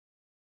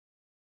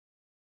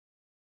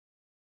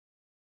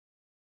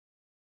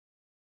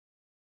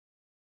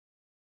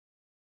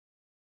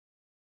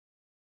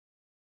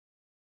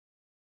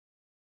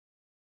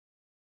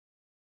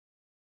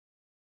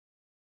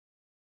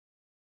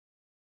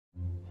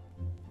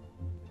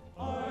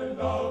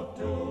love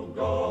to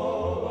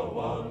go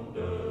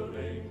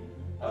a-wandering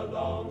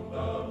along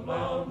the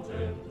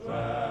mountain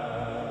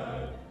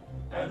track.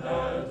 And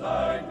as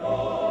I go,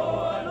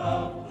 I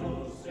love to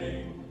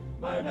sing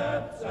my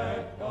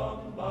knapsack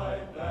on my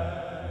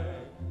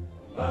back.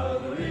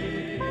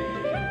 Valerie,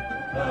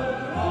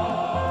 Valerie,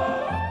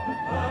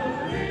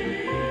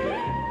 Valerie,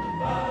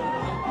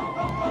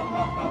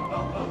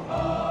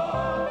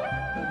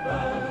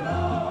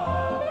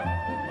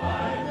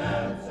 my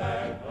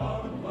knapsack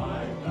on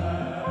my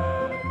back.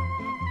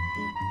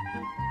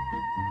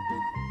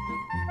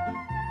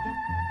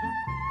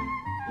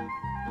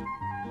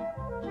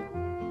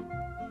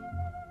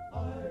 I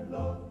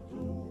love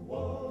to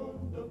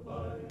wander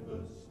by the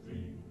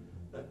stream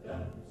that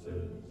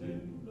dances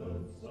in the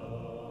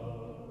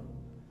sun.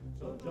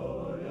 So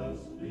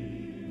joyously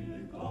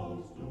it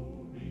calls to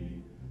me,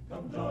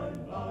 come join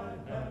my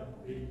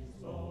happy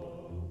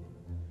song.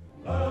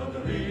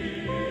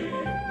 Valerie,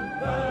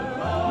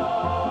 Valerie,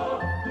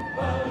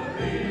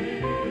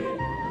 Valerie,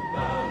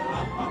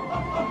 Valerie,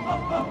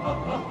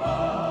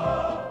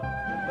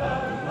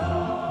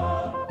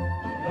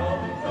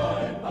 come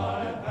join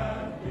my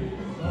happy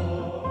song.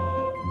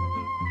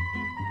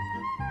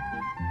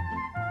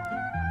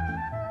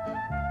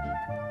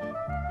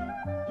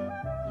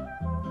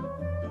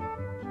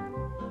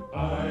 I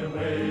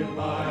wave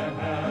my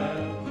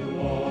hand to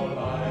all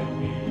I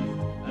meet,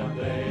 and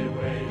they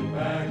wave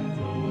back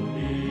to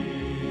me.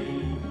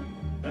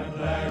 And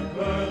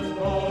blackbirds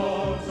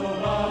call so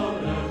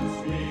loud and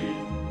sweet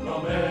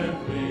from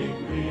every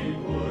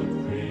greenwood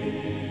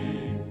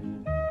tree.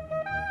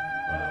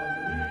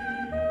 Valerie,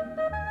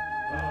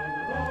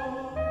 Valerie,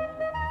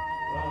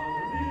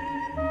 Valerie,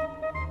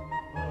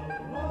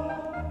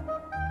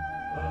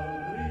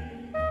 Valerie,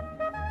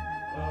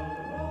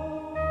 Valerie.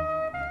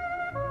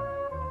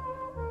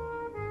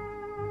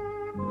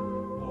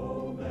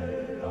 Oh,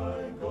 may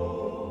I go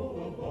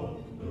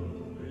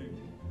a-wandering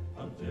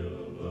until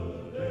the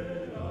day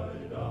I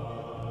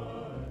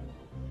die.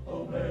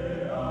 Oh,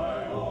 may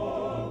I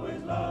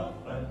always laugh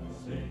and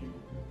sing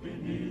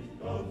beneath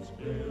God's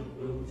clear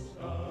blue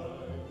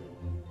sky.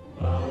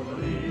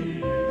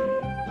 Valerie,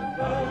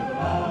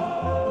 Valerie,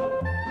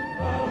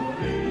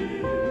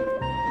 Valerie,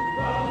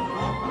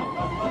 Valerie,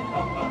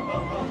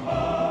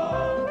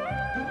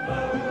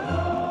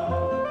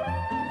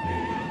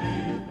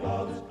 beneath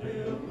God's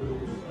clear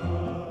blue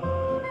sky.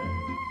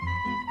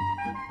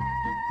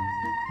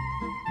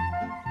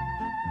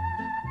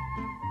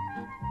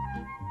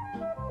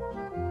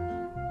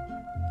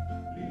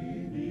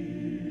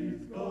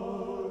 Beneath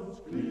God's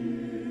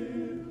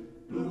clear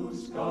blue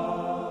sky.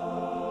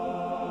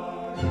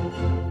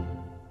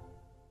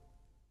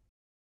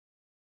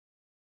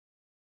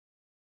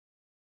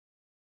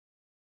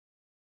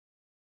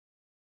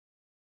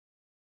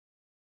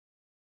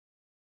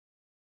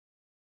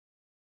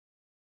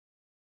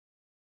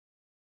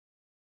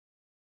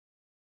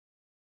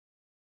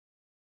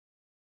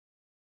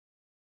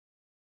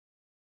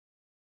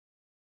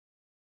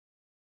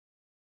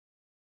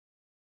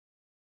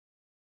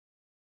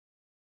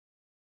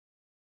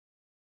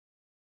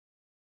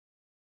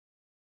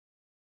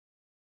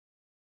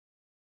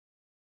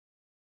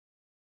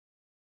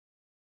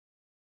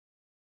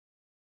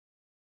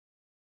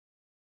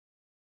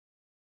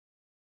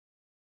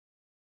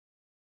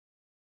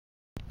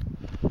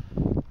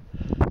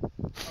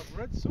 I've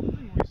read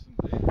something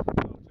recently about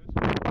it.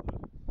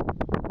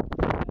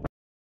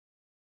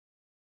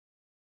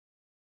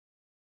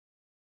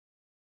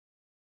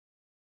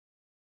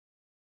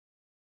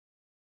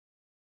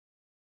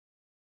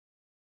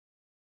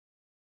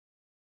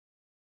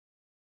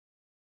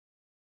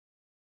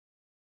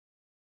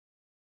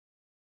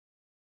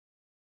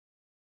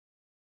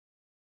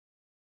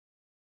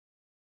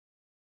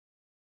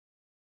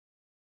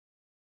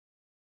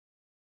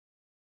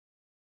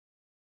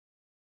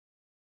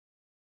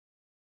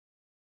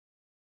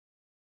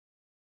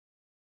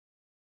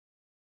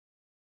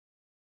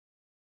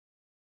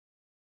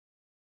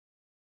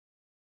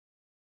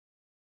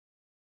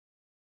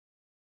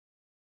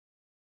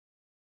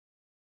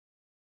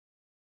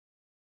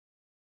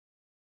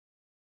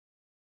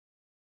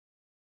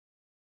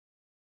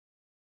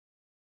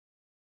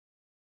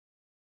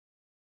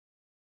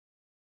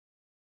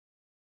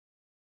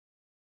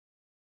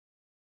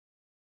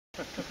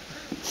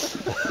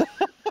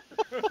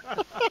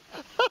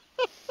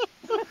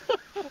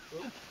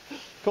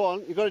 Come on,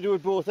 you've got to do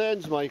it both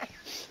ends, Mike.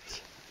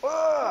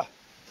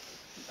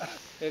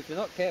 If you're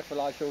not careful,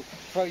 I shall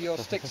throw your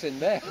sticks in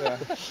there. Yeah.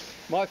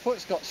 My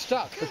foot's got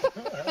stuck.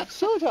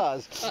 So it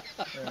has.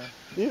 Yeah.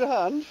 Need a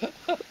hand?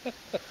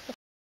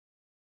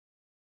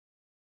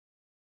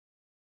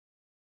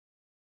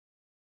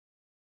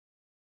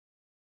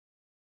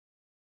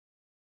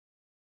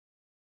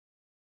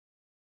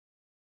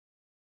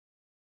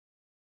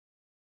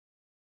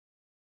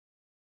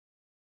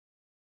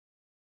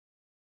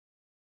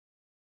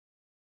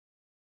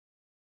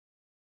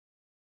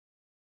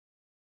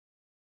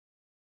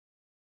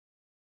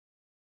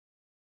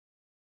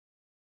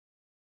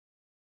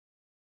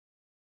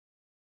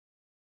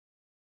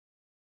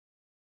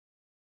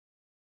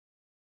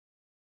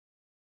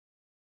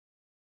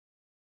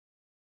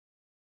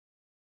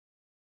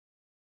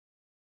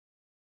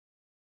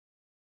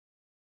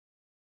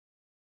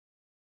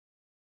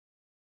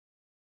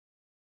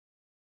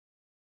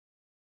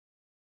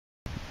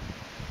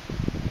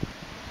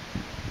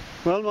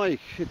 Well, Mike,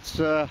 it's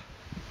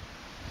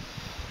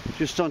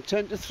just on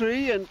 10 to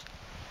 3 and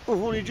we've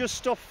only just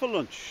stopped for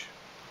lunch.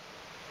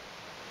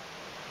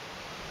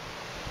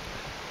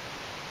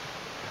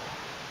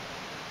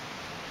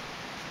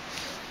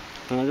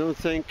 And I don't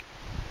think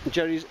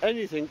Jerry's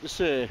anything to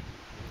say.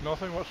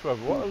 Nothing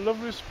whatsoever. What a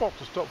lovely spot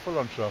to stop for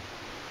lunch though.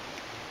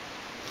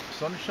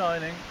 Sun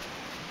shining.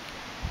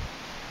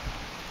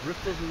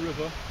 Ripple of the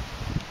river.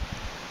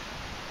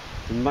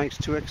 And Mike's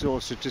too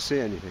exhausted to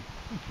say anything.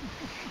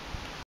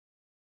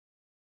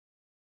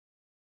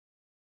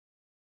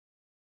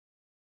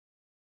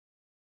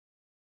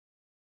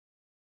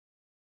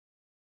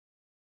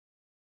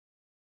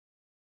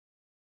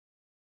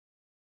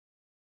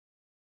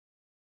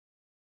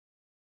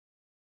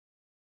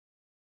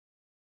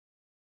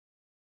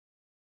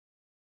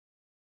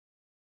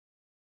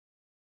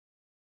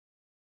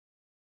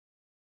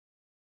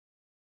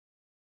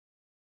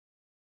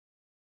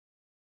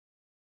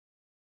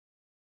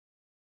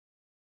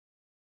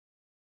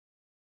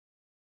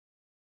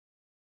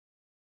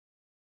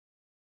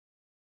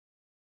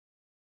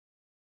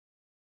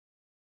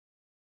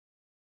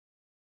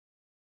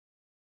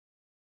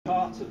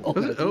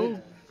 Was it? Oh.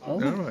 All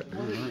right.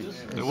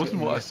 It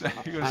wasn't what I said.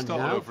 You're going to And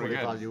start now over for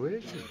again.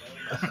 evaluation.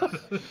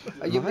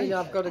 You mean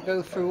I've got to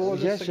go through all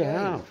this Yes, you again?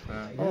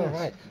 have. All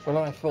right. Well,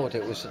 I thought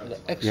it was an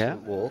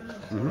excellent walk,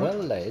 well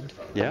led.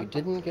 Yeah. We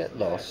didn't get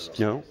lost.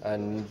 No.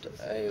 And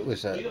it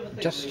was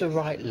just the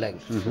right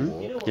length for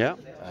walk. Yeah.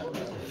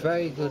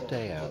 Very good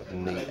day out,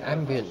 and the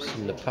ambience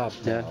in the pub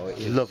Yeah. now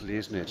is Lovely,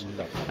 isn't it?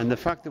 lovely. And the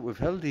fact that we've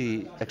held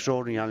the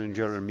extraordinary annual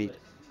general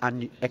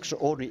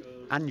extraordinary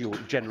annual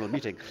general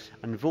meeting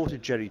and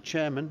voted Jerry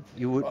chairman,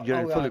 you're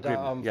in full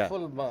agreement. I'm Yeah.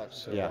 full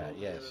marks for that,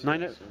 yes.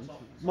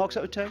 Marks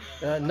out of 10?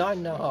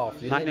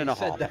 9.5. You nearly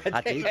said that.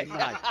 I did, didn't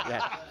I?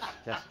 Yeah.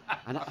 Yes.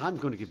 And I'm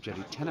going to give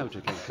Jerry 10 out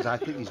of 10 because I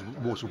think he's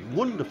the most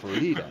wonderful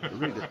leader.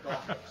 Really.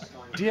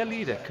 Dear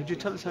leader, could you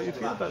tell us how you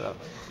feel about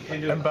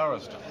that?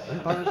 Embarrassed.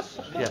 Embarrassed?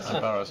 Yes.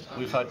 Embarrassed.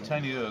 We've had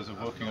 10 years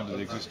of working under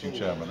the existing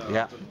chairman.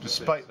 Yeah.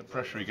 Despite the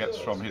pressure he gets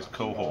from his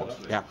cohort.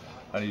 Yeah.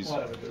 And he's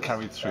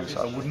carried through,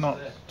 so I would not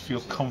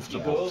feel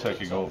comfortable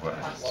taking over.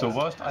 So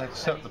whilst I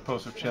accept the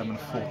post of chairman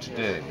for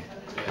today,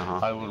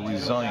 I will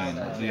resign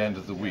at the end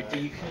of the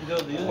week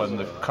when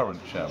the current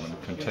chairman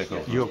can take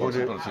over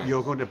responsibility.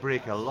 You're going to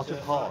break a lot of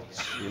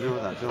hearts, you know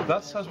that, don't you?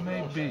 That's as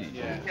may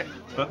be,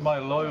 but my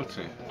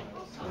loyalty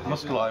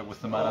must lie with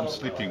the man I'm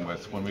sleeping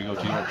with when we go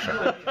to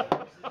Yorkshire.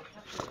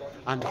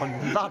 And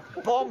on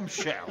that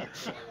bombshell.